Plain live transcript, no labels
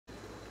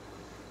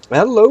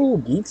Hello,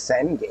 geeks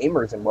and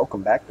gamers, and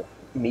welcome back to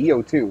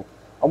Nioh 2.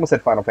 Almost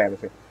said Final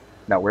Fantasy.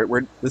 No,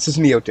 this is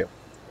Nioh 2.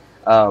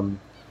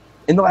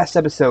 In the last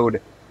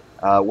episode,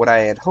 what I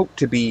had hoped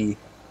to be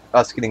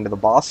us getting to the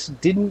boss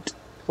didn't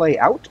play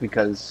out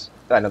because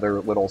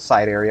another little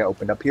side area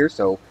opened up here,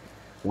 so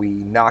we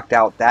knocked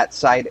out that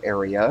side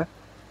area.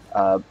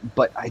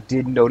 But I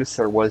did notice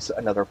there was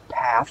another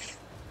path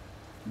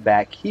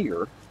back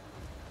here,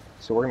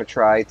 so we're going to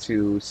try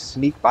to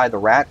sneak by the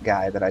rat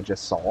guy that I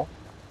just saw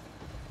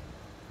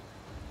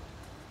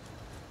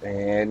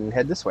and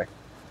head this way.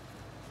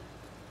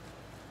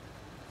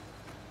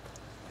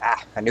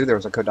 Ah, I knew there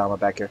was a Kodama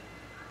back here.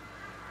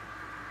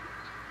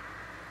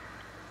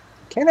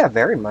 Can't have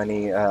very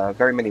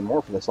many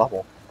more for this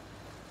level.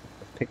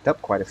 I've picked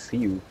up quite a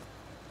few.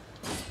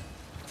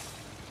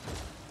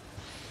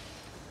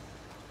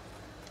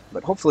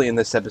 But hopefully in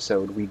this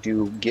episode we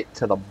do get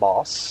to the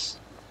boss,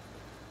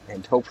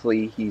 and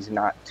hopefully he's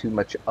not too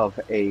much of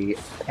a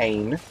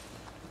pain,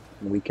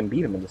 and we can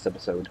beat him in this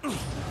episode.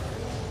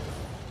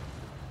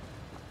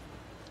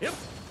 Yep.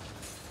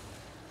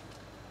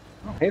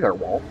 Oh, hey there,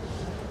 Walt.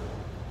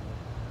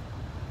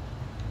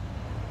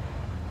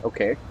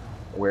 Okay,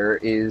 where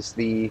is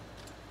the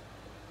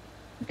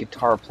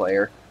guitar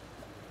player,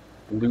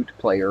 lute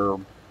player,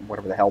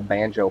 whatever the hell,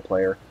 banjo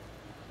player?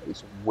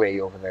 He's way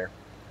over there.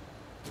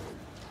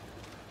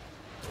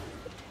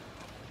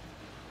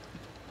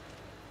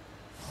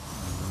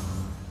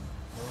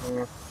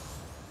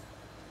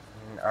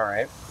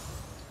 Alright.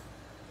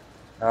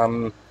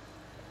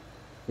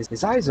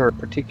 His eyes are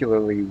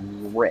particularly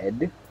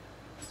red,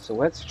 so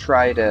let's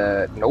try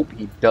to... Nope,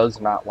 he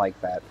does not like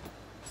that.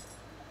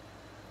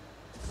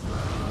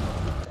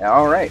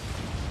 Alright.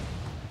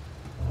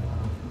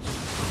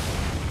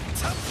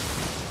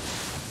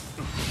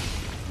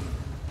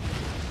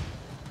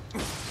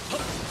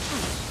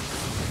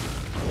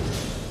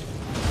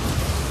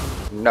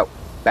 No,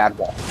 bad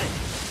wall.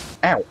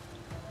 Ow.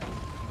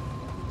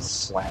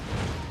 Slap.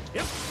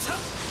 Yep.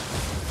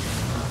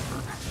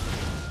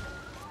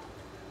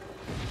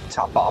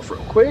 Top off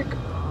real quick.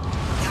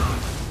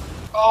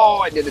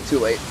 Oh, I did it too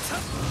late.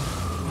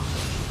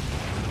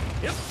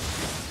 Yep.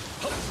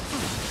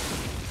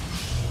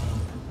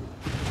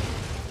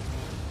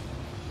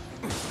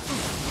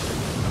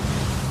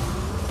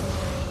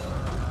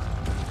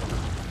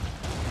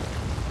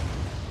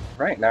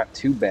 Right, not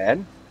too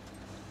bad.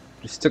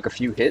 Just took a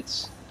few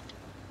hits.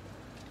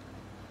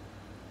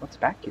 What's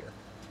back here?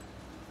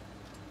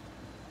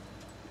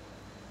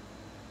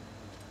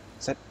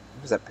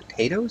 Was that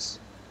potatoes?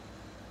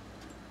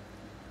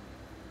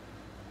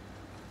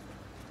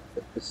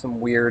 There's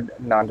some weird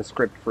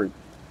nondescript fruit.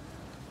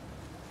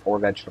 Or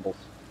vegetables.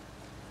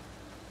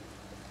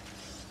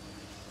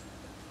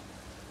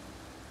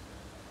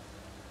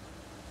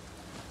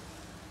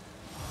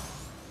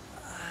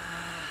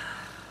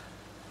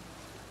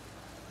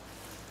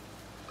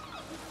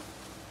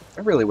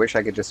 I really wish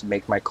I could just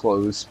make my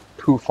clothes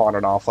poof on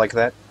and off like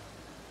that.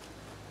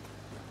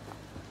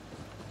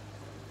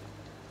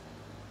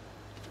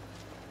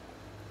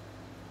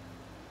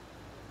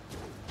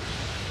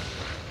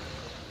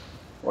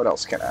 What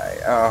else can I...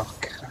 Oh,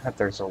 God,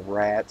 there's a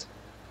rat.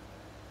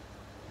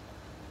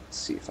 Let's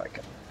see if I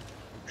can...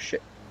 Oh,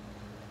 shit.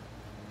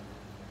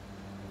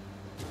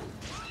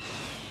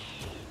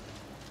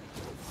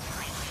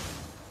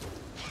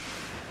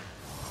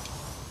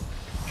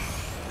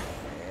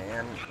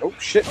 And... Oh,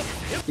 shit.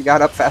 He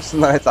got up faster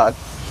than I thought.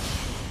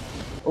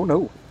 Oh,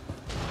 no.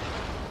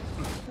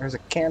 There's a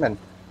cannon.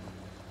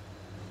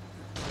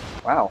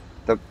 Wow.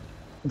 The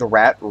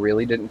rat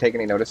really didn't take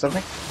any notice of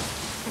me?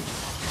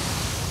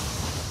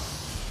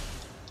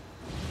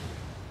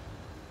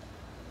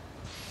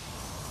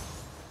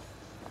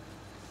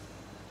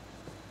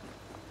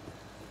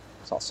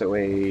 Also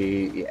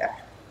yeah.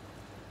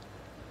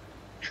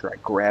 Sure, I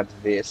grab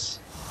this.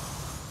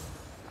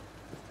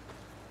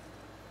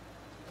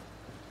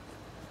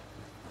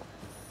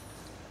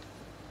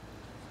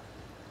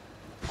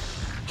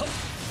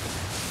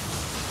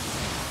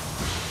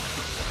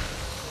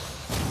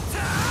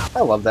 I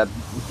love that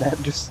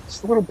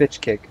just a little bitch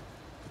kick.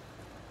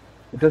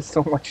 It does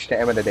so much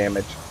stamina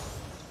damage.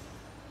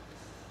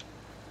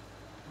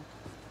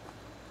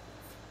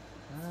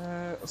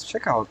 Let's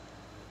check out.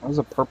 That was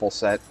a purple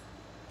set.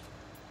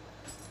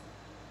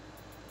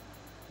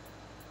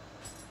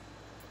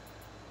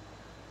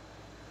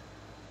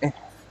 I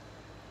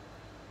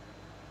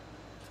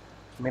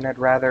mean, I'd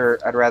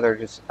rather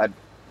just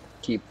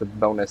keep the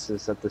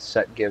bonuses that the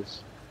set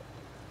gives.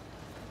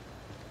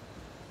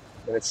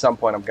 But at some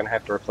point, I'm gonna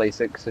have to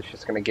replace it because it's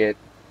just gonna get.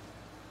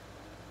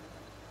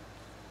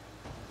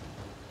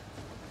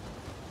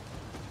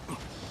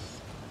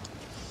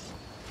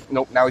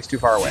 Nope. Now he's too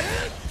far away.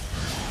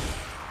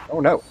 Oh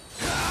no.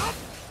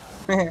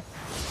 Yep.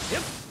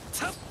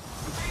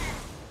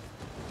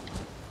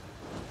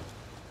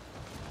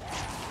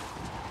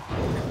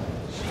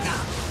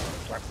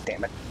 Oh,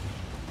 damn it.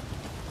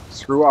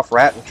 Screw off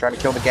rat and try to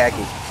kill the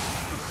Gaggy.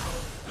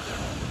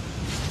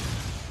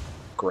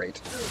 Great.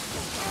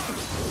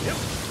 Yep.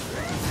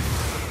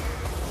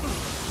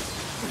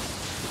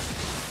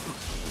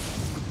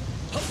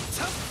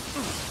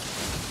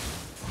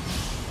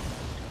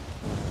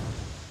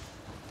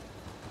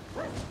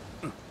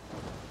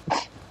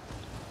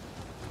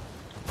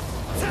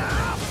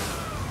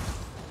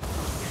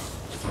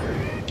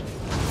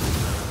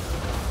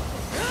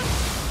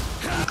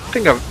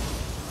 think I'm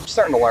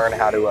starting to learn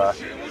how to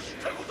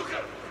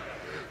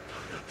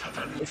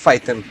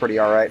fight them pretty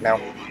alright now.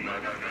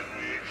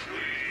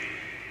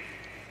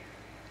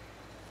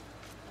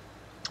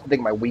 I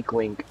think my weak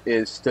link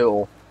is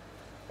still,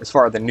 as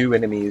far as the new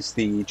enemies,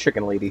 the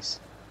chicken ladies.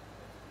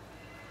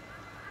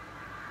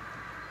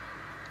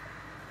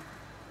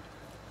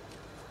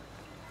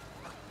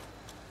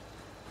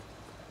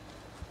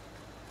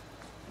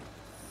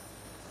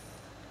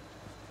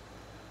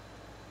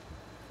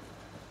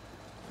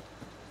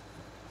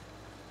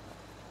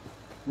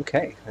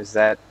 Okay, is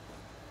that...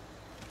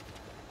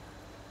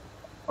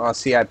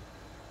 see,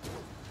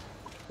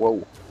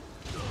 whoa.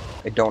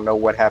 I don't know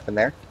what happened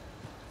there.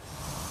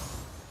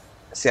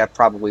 See, I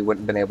probably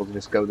wouldn't have been able to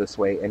just go this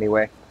way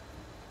anyway.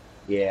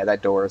 Yeah,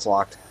 that door is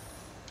locked.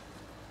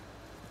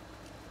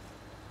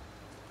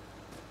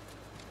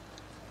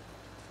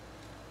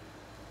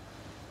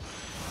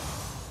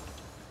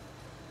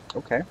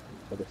 Okay,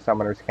 with a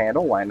summoner's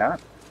candle, why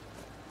not?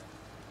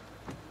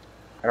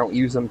 I don't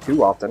use them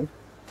too often.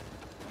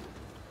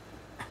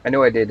 I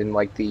know I did in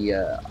like the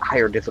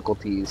higher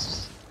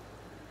difficulties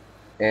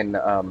in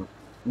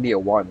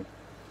Nioh 1.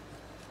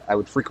 I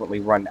would frequently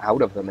run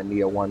out of them in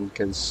Nioh 1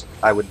 because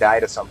I would die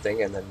to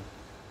something and then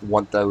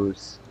want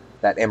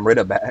that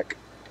Amrita back.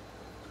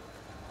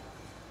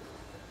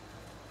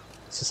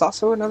 Is this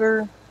also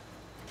another...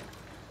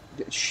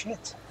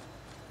 Shit.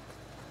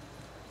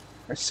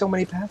 There's so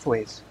many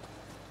pathways.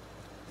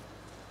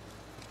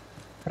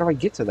 How do I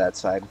get to that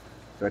side?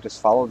 Do I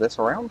just follow this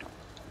around?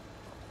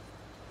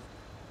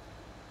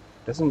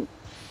 Doesn't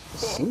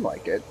seem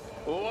like it.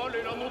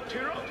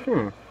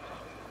 Hmm.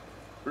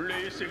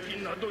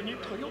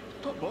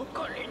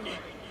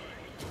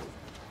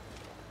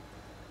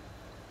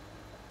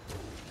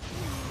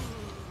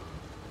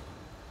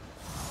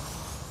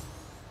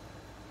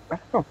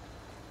 Oh.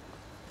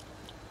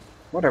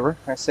 Whatever.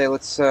 I say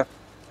let's go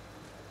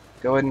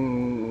ahead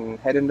and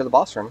head into the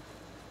boss room.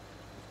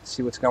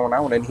 See what's going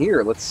on in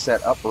here. Let's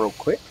set up real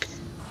quick.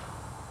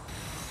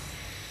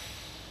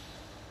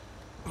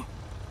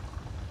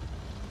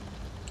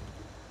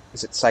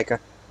 Is it Psycha?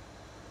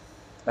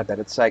 I bet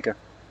it's Psycha.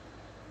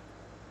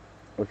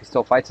 If he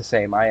still fights the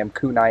same, I am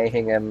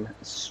kunaiing him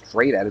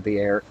straight out of the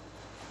air.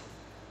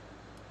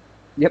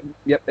 Yep,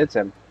 it's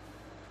him.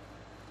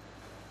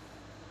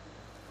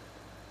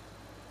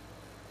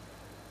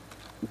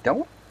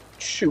 Don't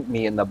shoot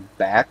me in the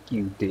back,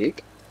 you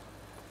dick.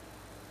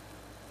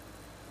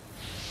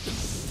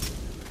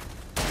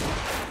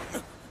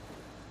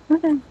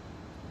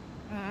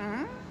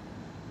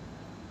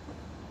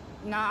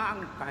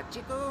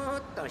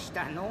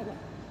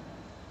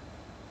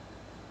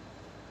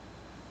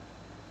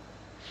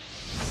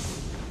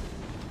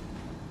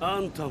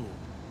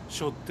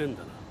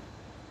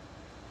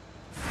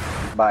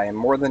 By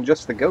more than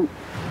just the goat.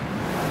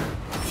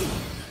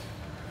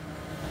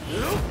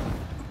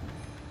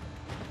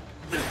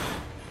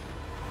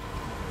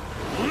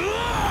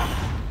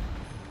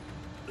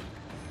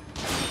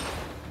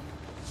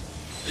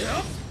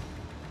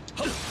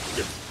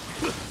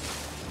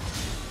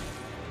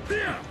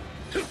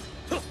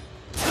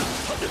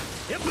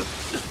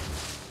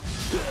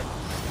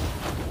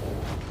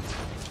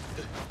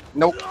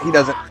 Nope, he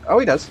doesn't. Oh,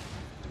 he does.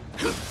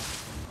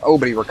 Oh,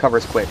 but he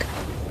recovers quick.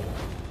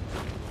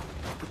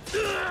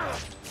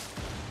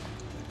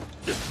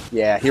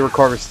 Yeah, he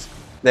recovers.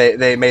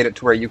 They made it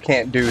to where you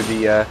can't do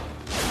the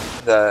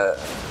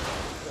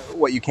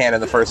what you can in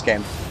the first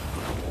game.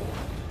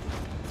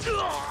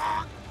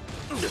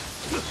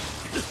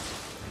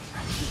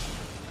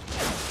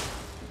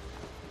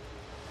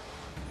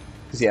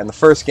 Because yeah, in the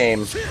first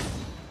game,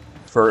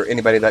 for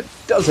anybody that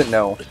doesn't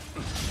know,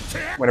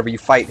 whenever you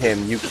fight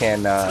him, you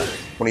can,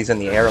 when he's in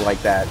the air like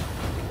that,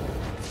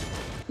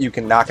 you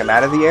can knock him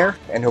out of the air,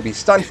 and he'll be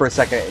stunned for a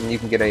second, and you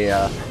can get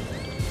a,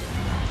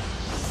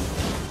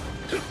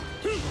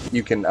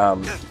 you can,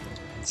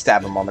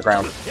 stab him on the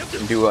ground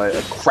and do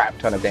a crap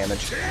ton of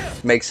damage.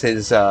 Makes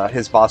his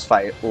boss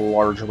fight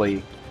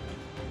largely,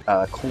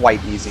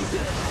 quite easy.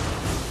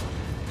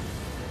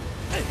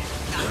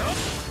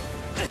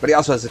 But he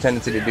also has a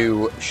tendency to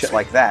do shit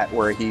like that,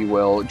 where he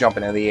will jump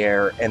into the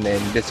air and then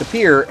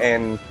disappear,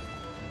 and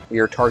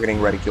your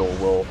targeting reticule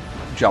will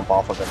jump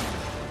off of him.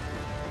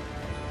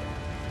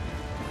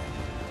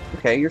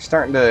 Okay, you're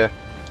starting to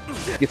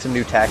get some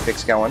new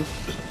tactics going.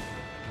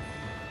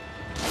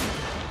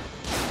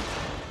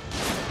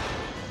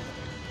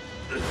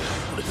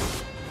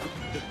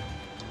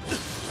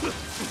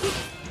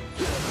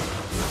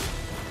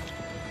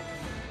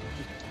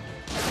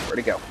 Where'd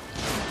he go?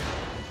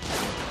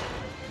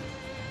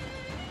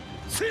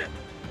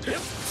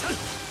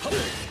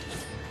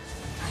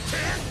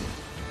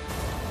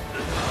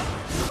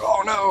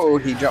 Oh no,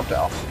 he jumped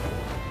off.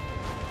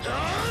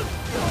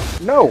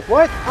 No,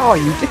 what? Oh,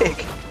 you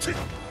dick.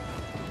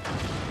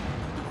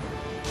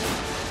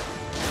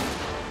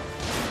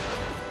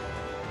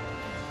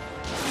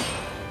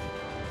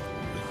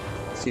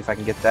 Let's see if I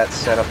can get that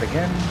set up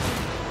again.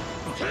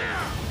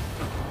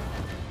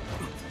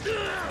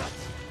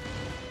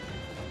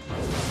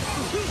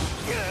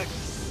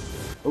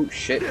 Oh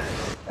shit,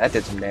 that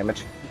did some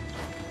damage.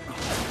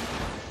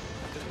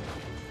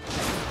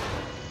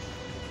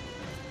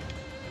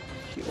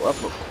 Heal up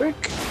real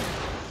quick.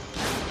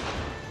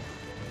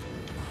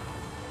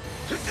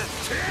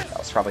 That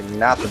was probably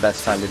not the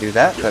best time to do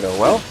that, but oh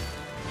well.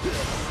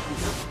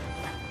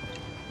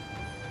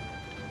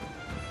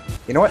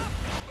 You know what?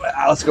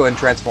 Let's go ahead and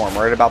transform.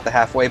 We're at about the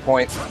halfway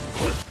point.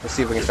 Let's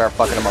see if we can start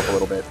fucking him up a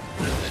little bit.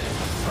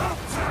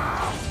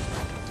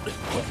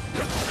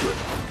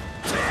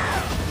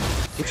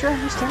 Get your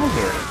ass down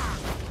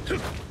here.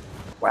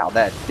 Wow,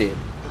 that did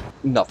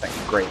nothing.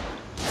 Great.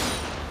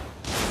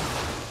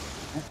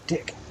 That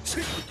dick.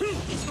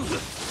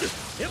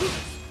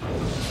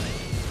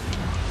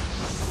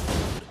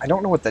 I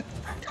don't know what the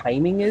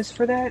timing is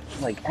for that,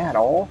 like, at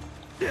all.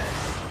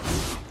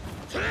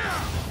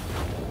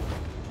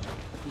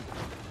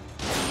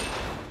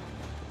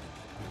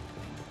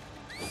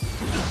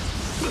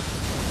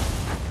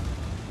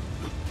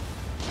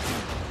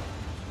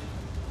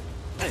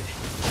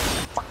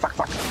 Fuck, fuck,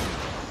 fuck.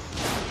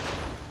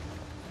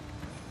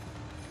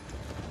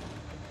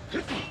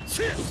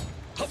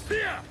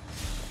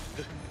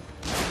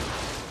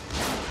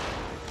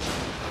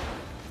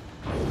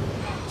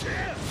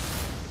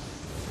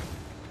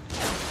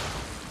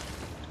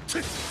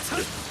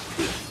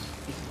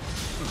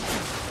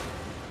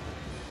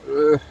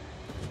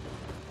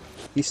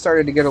 He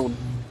started to get a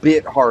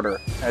bit harder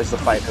as the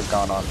fight has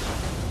gone on.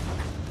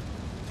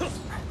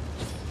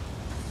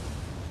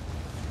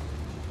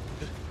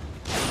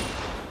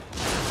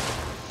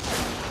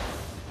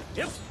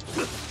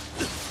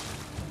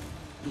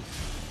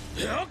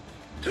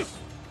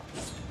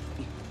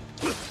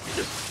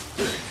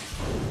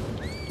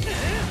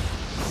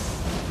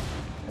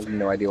 I have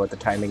no idea what the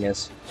timing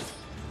is.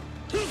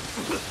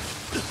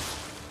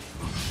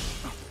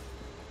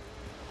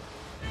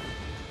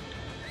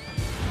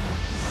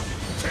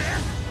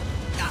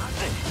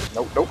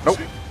 Nope, nope, nope.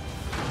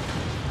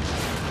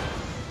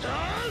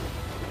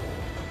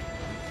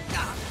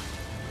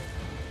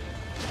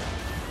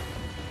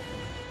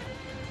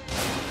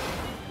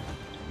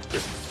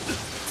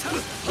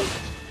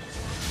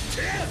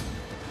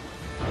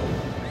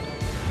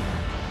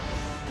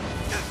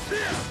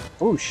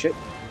 Oh shit.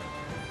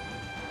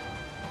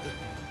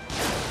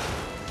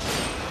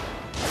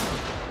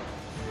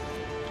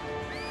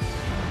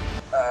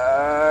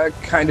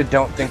 Kinda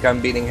don't think I'm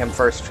beating him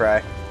first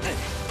try.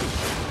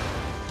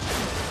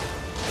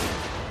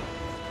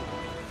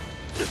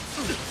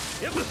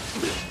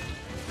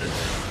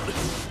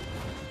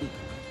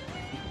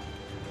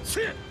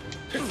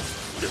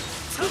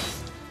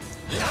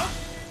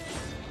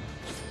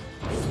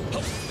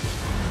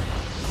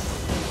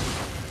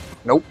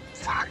 Nope.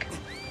 Fuck.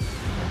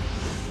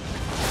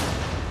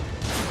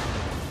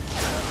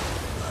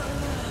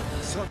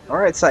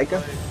 Alright,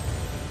 Psycho.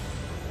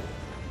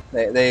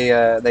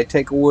 They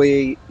take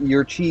away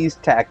your cheese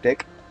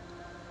tactic.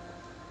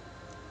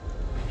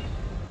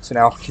 So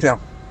now, you know,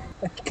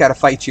 I gotta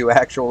fight you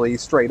actually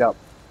straight up.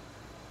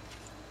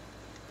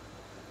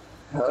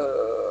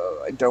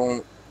 I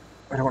don't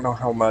know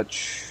how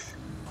much,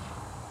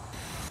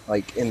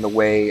 like, in the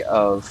way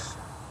of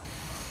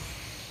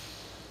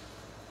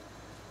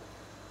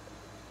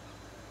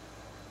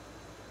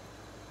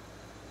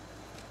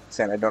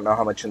I don't know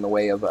how much in the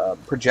way of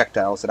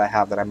projectiles that I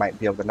have that I might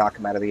be able to knock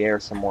him out of the air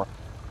some more.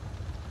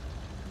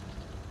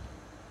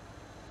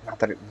 Not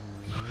that it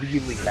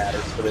really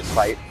matters for this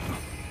fight.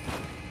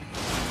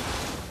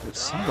 You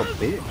son of a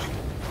bitch.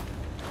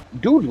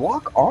 Dude,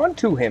 lock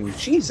onto him,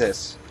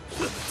 Jesus.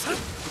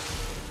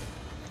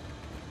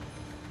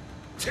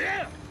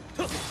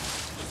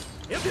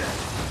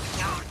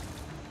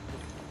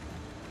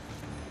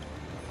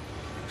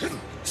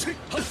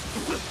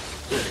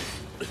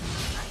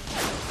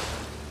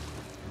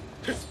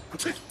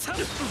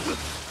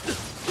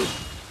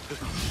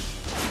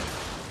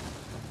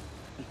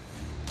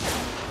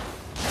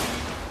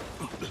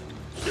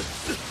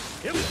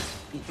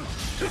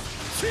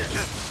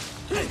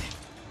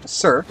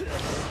 Sir.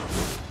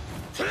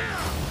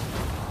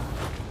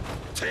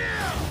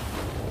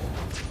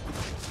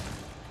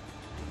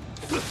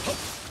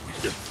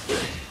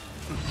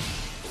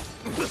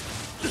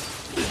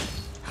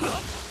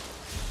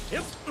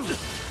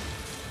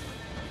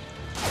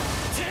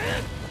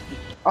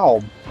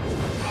 Oh,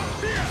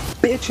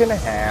 bitch and a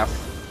half.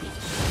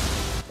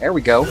 There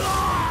we go.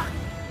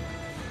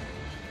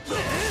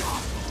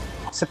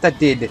 Except that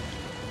did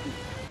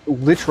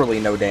literally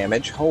no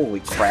damage. Holy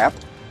crap.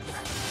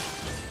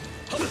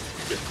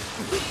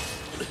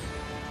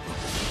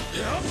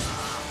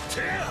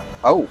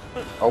 Oh.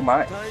 Oh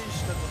my.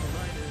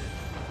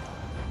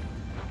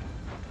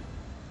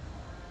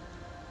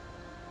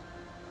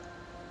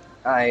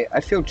 I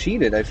feel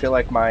cheated. I feel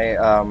like my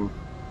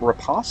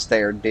riposte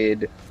there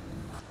did,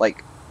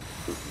 like,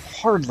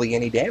 hardly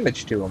any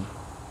damage to him.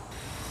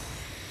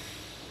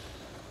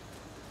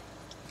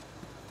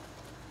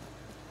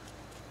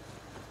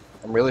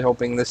 I'm really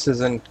hoping this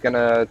isn't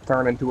gonna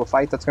turn into a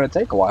fight that's gonna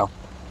take a while.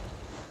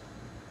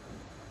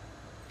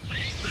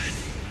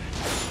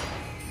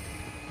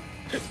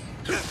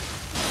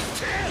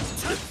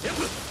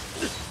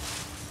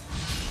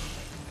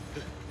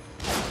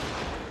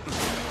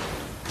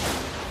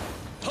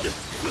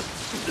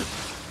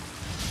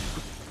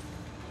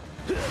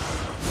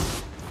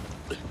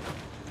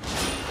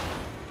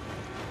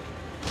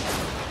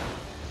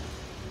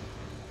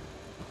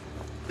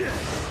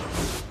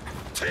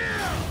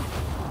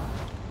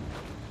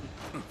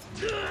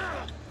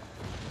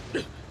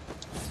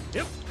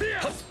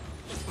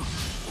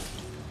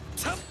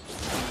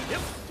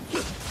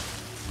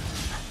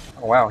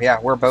 wow, yeah,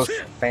 we're both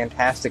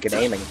fantastic at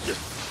aiming.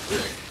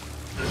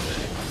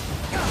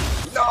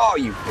 No,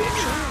 you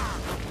bitch!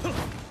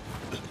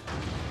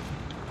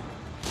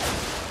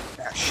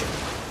 Ah, shit.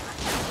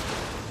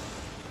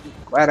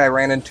 Glad I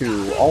ran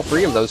into all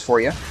three of those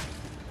for you.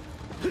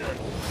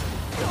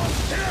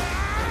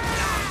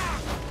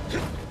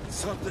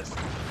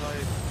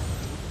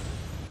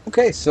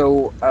 Okay,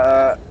 so,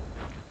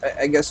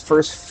 I guess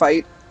first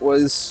fight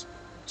was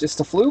just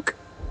a fluke?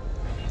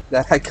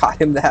 That I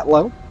got him that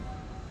low?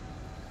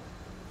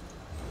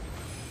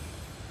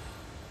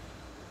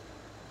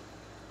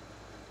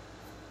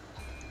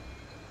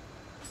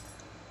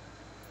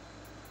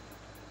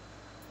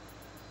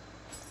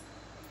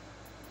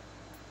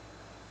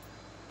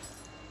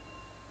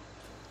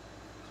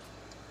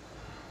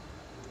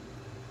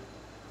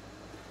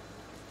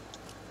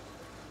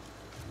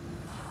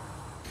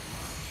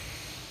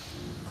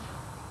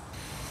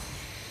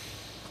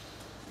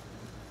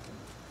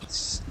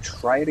 Let's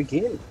try it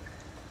again.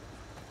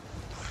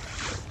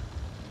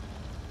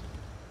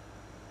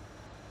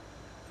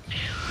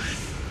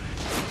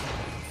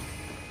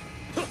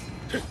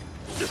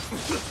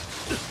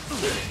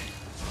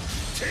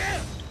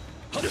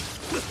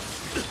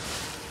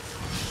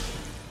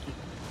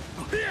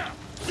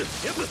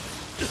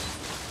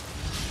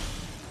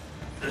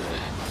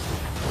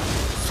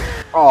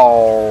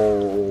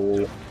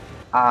 Oh,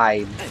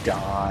 I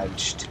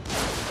dodged.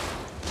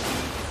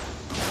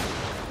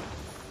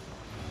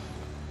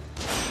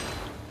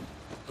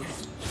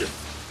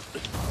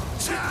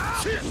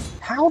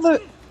 How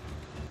the...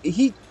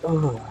 He...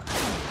 Ugh.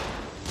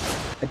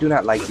 I do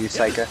not like you,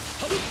 Psycha.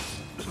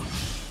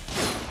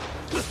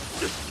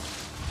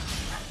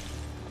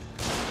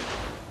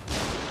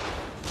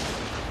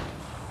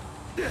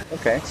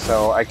 Okay,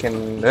 so I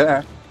can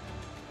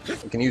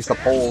use the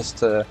poles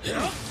to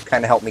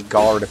kind of help me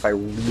guard if I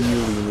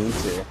really need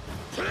to.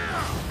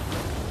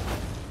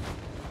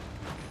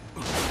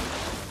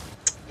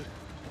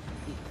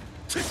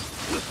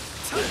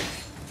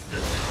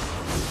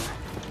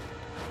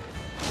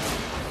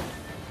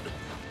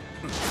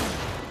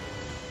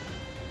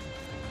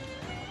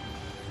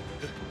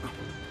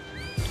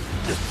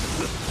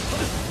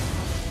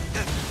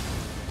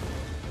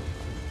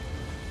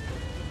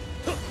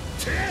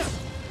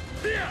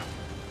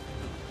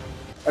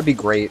 That'd be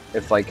great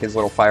if, like, his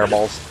little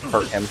fireballs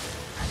hurt him.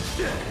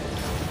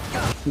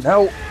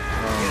 No!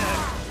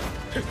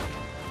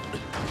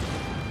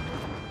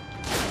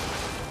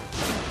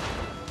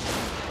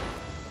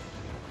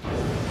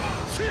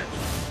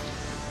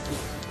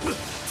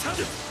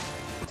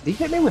 Did he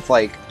hit me with,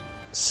 like,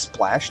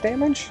 splash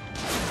damage?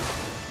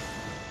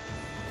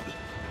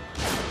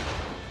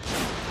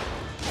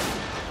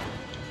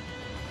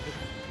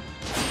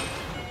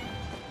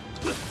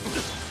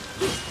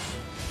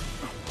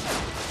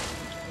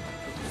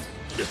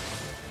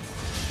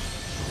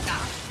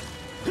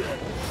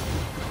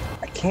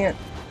 Can't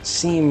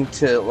seem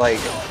to, like,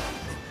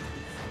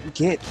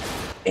 get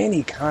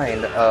any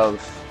kind of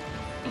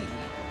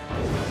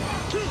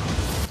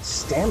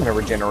stamina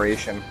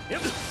regeneration.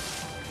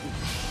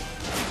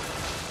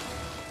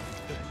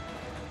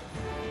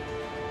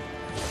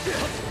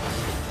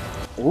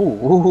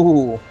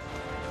 Ooh.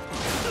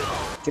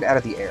 Get out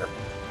of the air,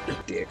 you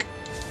dick.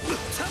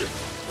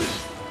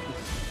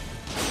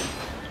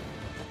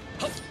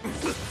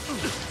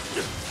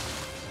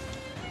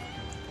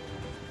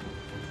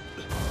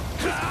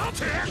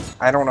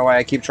 I don't know why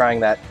I keep trying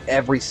that.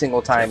 Every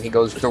single time he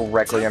goes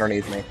directly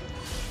underneath me.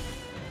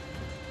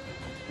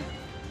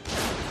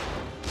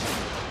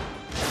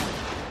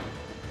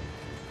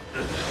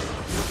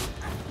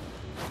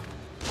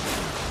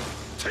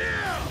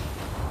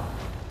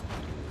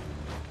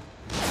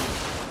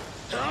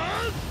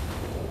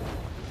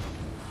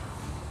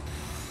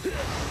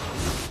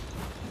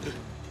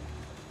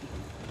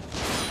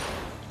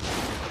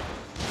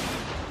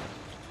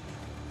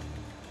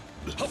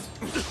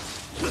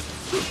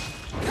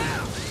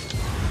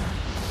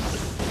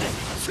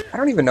 I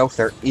don't even know if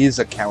there is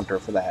a counter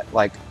for that.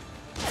 Like,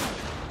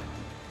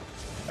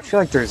 I feel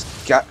like there's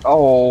got...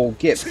 Oh,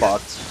 get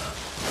fucked.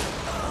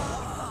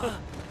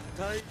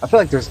 I feel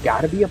like there's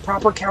got to be a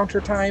proper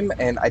counter time,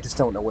 and I just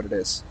don't know what it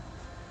is.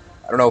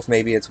 I don't know if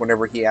maybe it's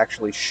whenever he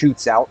actually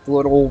shoots out the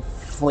little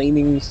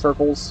flaming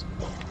circles.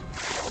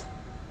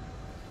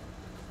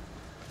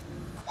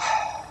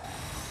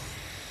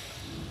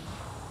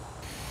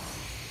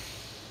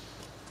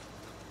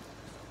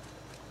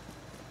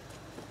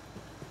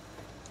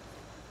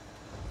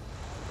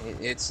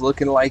 It's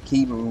looking like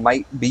he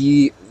might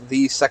be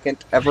the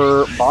second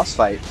ever boss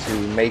fight to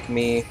make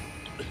me...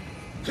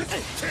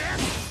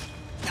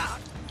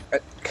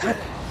 God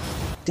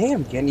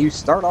damn, can you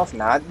start off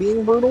not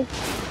being brutal?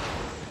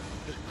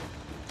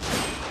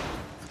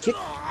 Get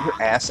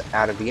your ass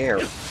out of the air.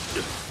 I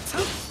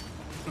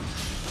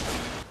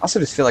also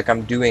just feel like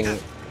I'm doing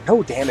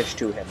no damage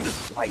to him,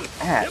 like,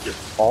 at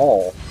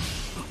all.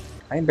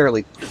 I am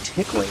barely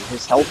tickling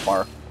his health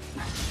bar.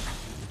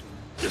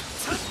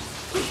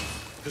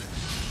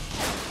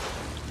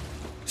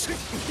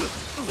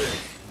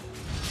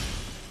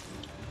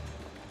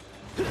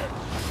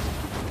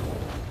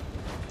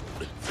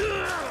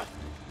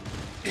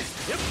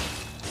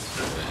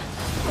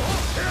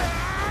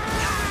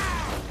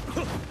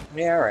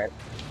 Yeah, alright.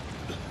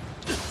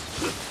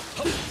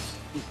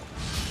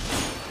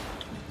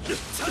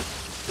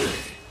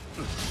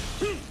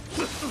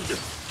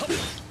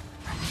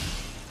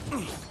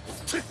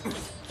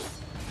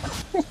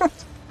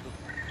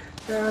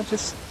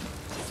 Just...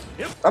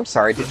 I'm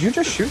sorry, did you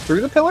just shoot through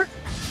the pillar?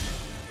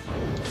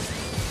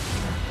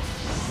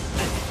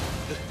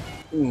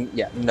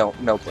 Yeah, no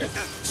clue.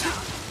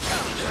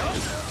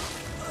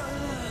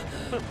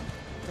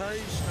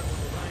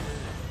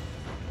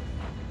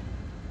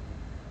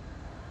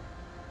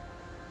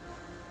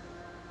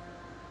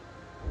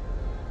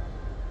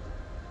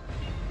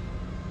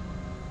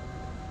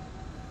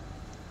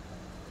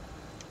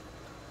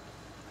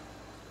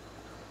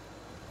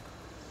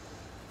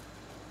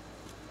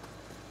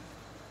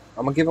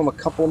 I'm gonna give him a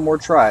couple more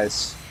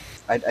tries.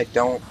 I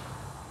don't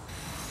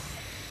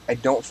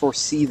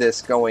foresee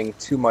this going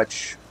too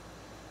much.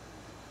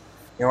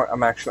 You know what? I'm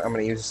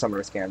gonna use a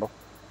summoner's candle.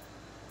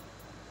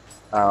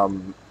 I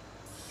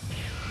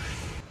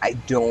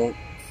don't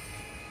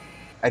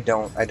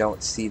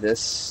see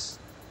this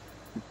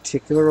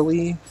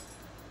particularly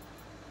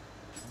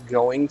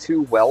going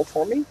too well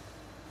for me,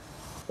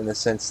 in the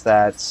sense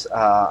that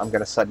I'm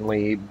gonna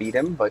suddenly beat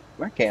him, but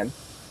I can.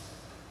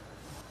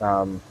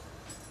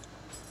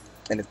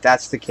 And if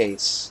that's the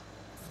case,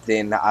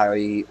 then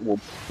I will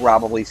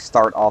probably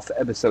start off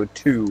episode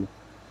 2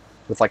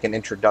 with like an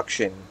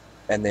introduction,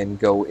 and then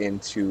go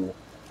into,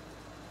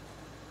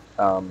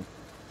 you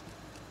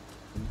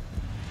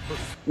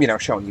know,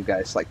 showing you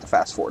guys like the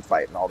fast forward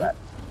fight and all that,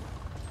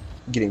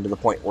 getting to the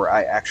point where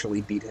I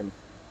actually beat him.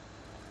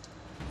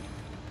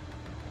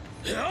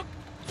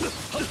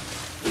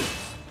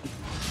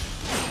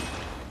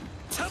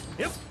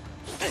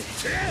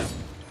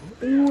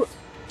 You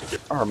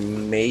are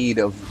made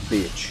of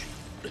bitch.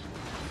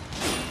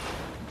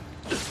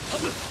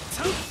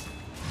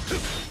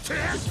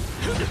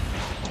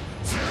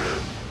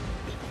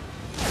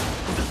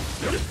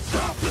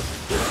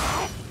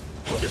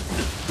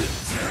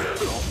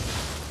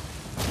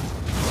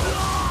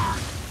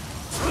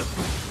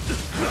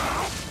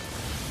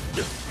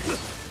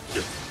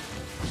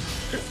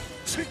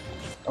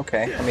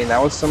 Okay, I mean,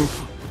 that was some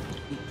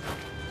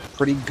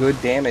pretty good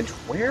damage.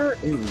 Where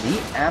in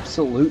the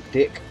absolute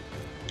dick?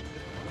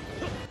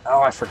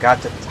 Oh, I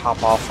forgot to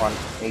top off on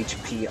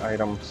HP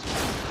items.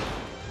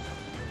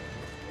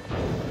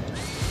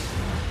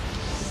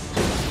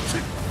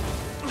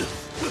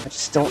 I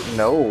just don't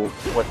know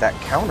what that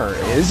counter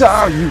is.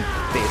 Oh, you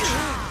bitch.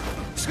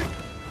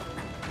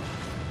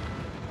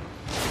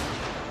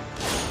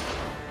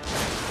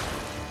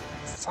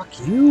 Fuck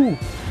you.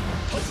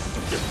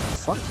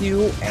 Fuck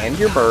you and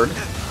your bird.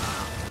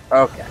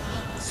 Okay.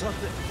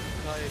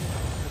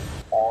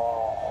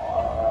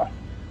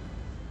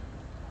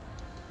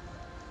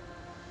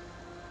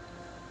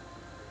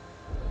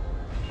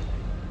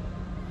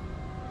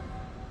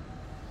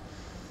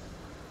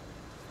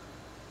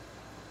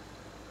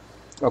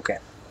 Okay.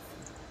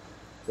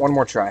 One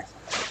more try.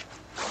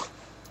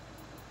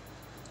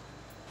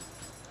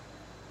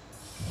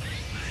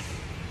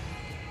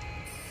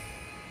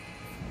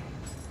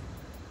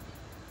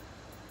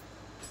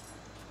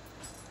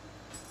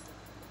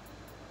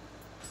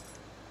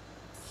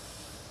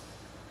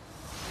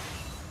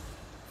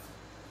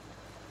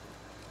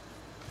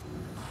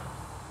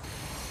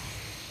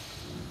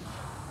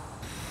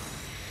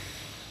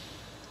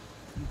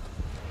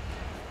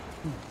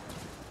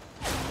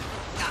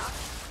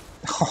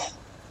 Oh,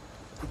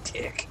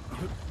 dick.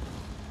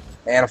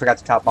 And I forgot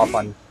to top off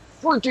on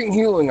freaking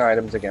healing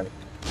items again.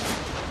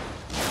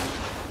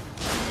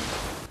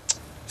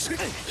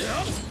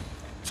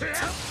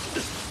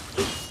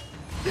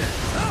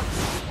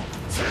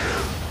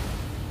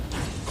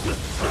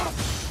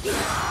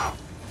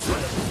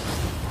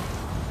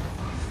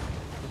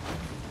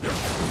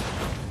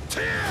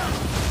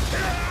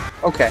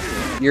 Okay,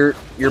 you're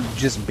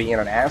just being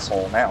an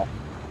asshole now.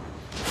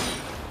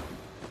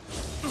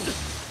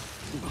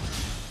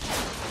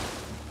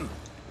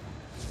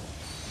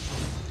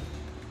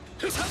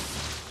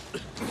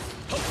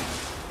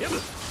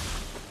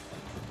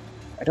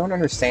 I don't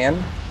understand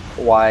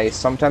why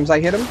sometimes I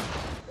hit him,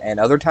 and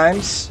other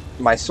times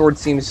my sword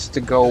seems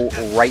to go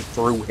right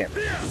through him.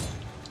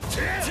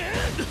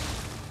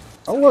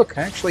 Oh look,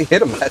 I actually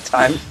hit him that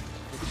time.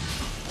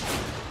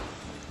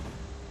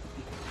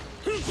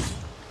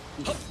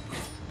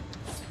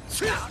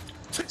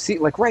 See,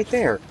 like right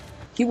there.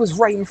 He was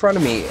right in front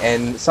of me,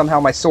 and somehow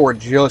my sword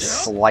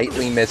just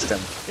slightly missed him.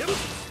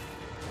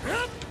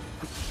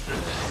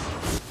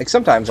 Like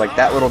sometimes, like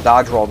that little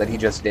dodge roll that he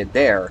just did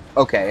there,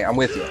 okay, I'm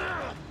with you.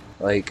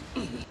 Like,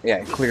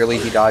 yeah, clearly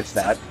he dodged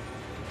that.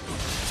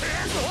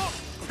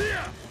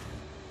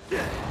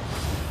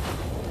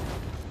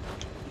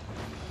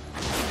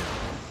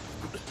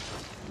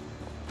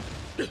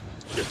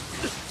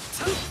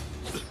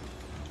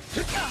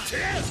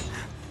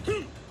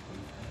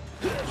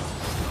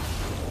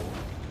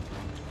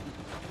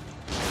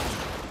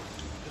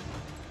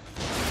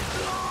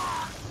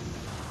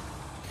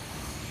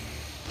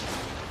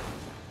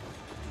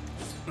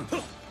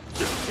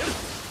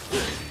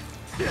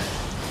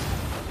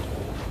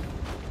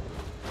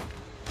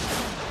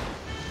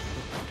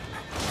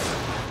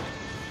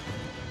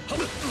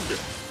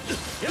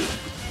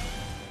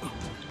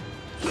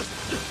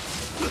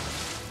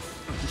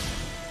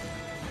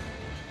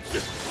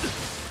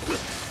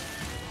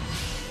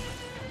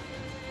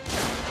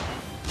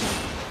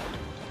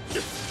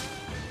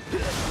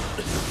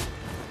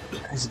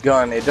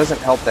 gun, it doesn't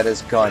help that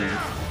his gun,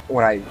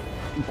 when I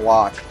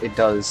block, it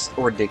does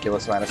a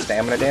ridiculous amount of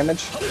stamina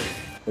damage,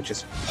 which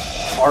is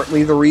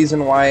partly the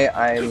reason why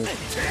I'm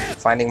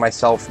finding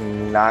myself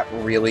not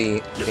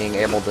really being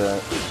able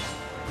to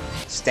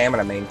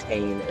stamina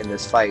maintain in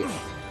this fight.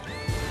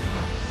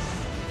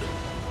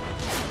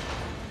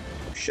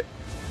 Shit.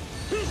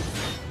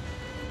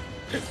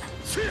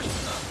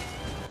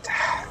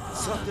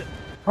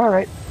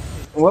 Alright,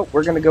 well,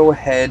 we're gonna go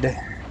ahead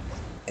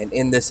and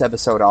end this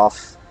episode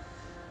off.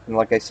 And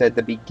like I said,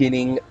 the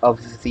beginning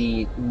of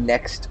the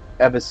next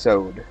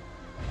episode,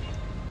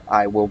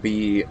 I will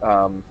be,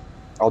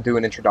 I'll do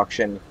an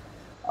introduction,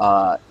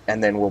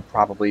 and then we'll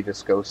probably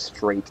just go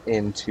straight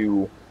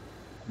into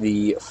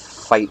the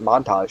fight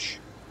montage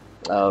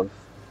of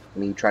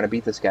me trying to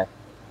beat this guy.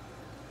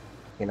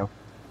 You know,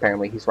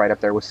 apparently he's right up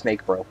there with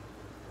Snake Bro.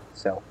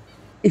 So,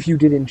 if you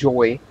did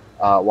enjoy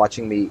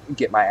watching me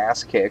get my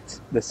ass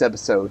kicked this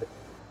episode,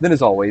 then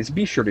as always,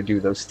 be sure to do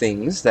those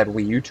things that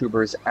we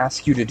YouTubers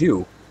ask you to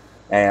do.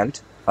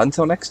 And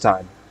until next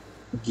time,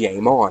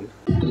 game on.